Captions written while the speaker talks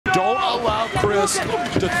Don't allow Cris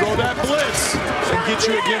to throw that blitz and get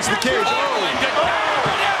you against the cage.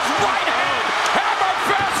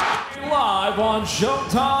 Live on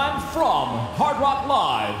Showtime from Hard Rock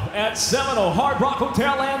Live at Seminole Hard Rock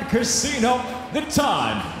Hotel and Casino. The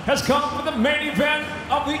time has come for the main event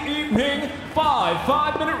of the evening.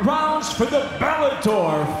 Five-minute rounds for the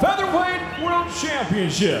Bellator Featherweight World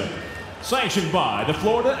Championship. Sanctioned by the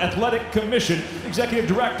Florida Athletic Commission, Executive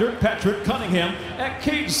Director Patrick Cunningham at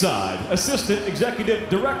Cageside, Assistant Executive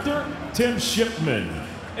Director Tim Shipman.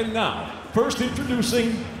 And now, first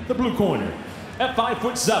introducing the blue corner. At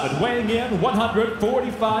 5'7", weighing in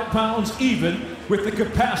 145 pounds even, with the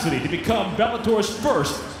capacity to become Bellator's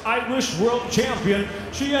first Irish World Champion,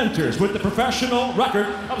 she enters with the professional record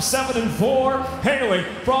of 7-4, hailing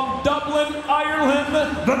from Dublin, Ireland,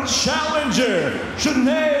 the challenger,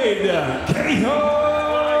 Sinead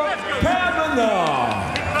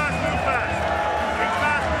Kavanagh.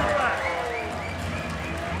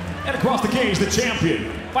 And across the cage, the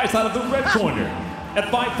champion fights out of the red corner. At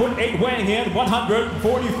 5'8", weighing in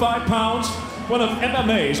 145 pounds, one of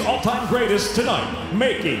MMA's all-time greatest tonight,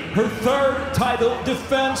 making her third title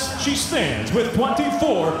defense. She stands with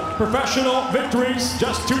 24 professional victories,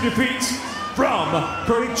 just 2 defeats from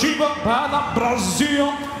Curitiba,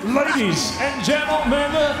 Brazil. Ladies and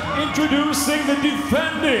gentlemen, introducing the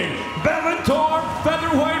defending Bellator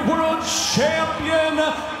Featherweight World Champion,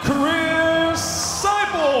 Cris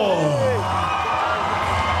Cyborg.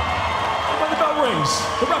 Rings,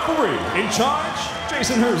 the referee in charge,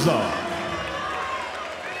 Jason Herzog.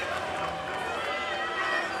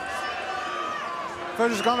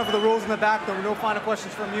 Fighters gone over the rules in the back. There were no final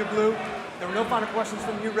questions from you, Blue. There were no final questions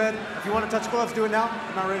from you, Red. If you want to touch gloves, do it now.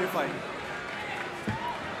 I'm not ready to fight.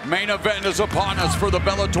 Main event is upon us for the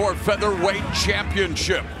Bellator Featherweight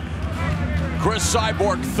Championship. Cris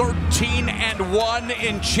Cyborg, 13-1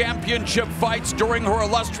 in championship fights during her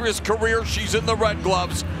illustrious career. She's in the red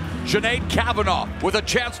gloves. Sinead Kavanagh with a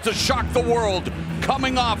chance to shock the world,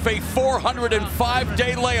 coming off a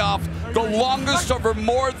 405-day layoff, the longest of her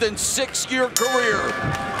more than 6-year career.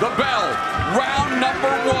 The bell, round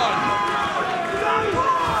number 1.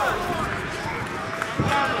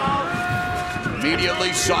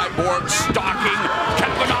 Immediately Cyborg stalking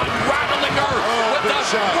Kavanagh, rattling her with the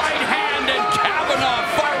right hand, and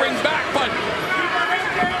Kavanagh firing back, but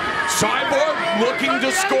Cyborg looking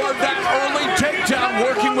to score that early takedown,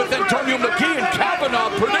 working with Antonio McGee, and Kavanagh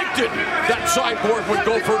predicted that Cyborg would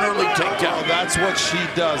go for an early takedown. Oh, that's what she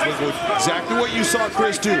does. Look, exactly what you saw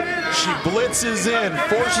Cris do. She blitzes in,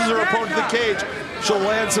 forces her opponent to the cage. She'll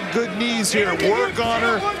land some good knees here, work on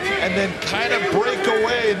her, and then kind of break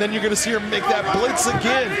away, and then you're going to see her make that blitz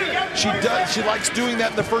again. She likes doing that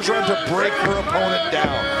in the first round to break her opponent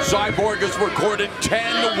down. Cyborg has recorded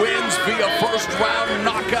 10 wins via first-round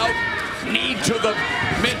knockout. Knee to the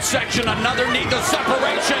midsection, another knee to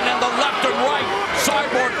separation, and the left and right.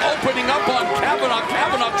 Cyborg opening up on Kavanagh.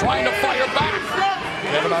 Kavanagh trying to fire back.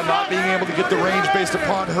 Kavanagh not being able to get the range based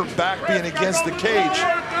upon her back being against the cage.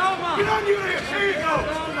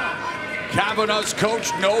 Kavanagh's coach,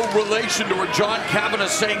 no relation to her. John Kavanagh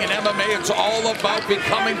saying in MMA it's all about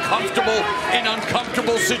becoming comfortable in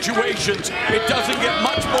uncomfortable situations. It doesn't get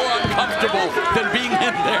much more uncomfortable than being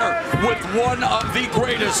in there with one of the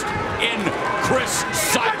greatest in Cris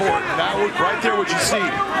Cyborg. That was right there what you see.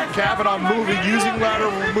 Kavanagh moving, using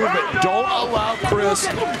lateral movement. Don't allow Cris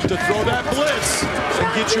to throw that blitz and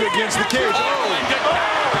get you against the cage.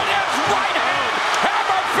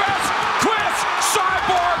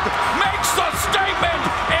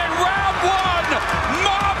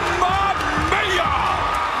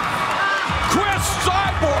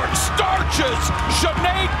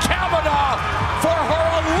 Sinead Kavanagh for her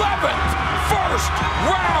 11th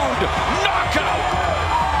first-round knockout.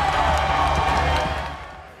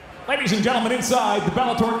 Ladies and gentlemen, inside the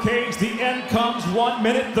Bellator cage, the end comes 1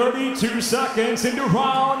 minute 32 seconds into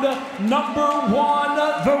round number 1.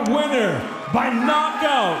 The winner by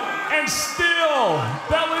knockout, and still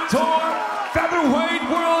Bellator Featherweight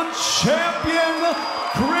World Champion,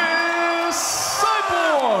 Cris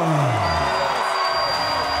Cyborg.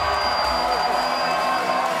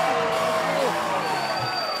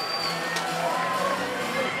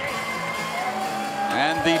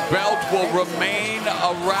 And the belt will remain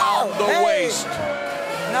around the waist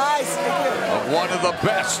of one of the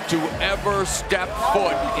best to ever step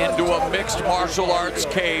foot into a mixed martial arts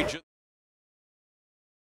cage.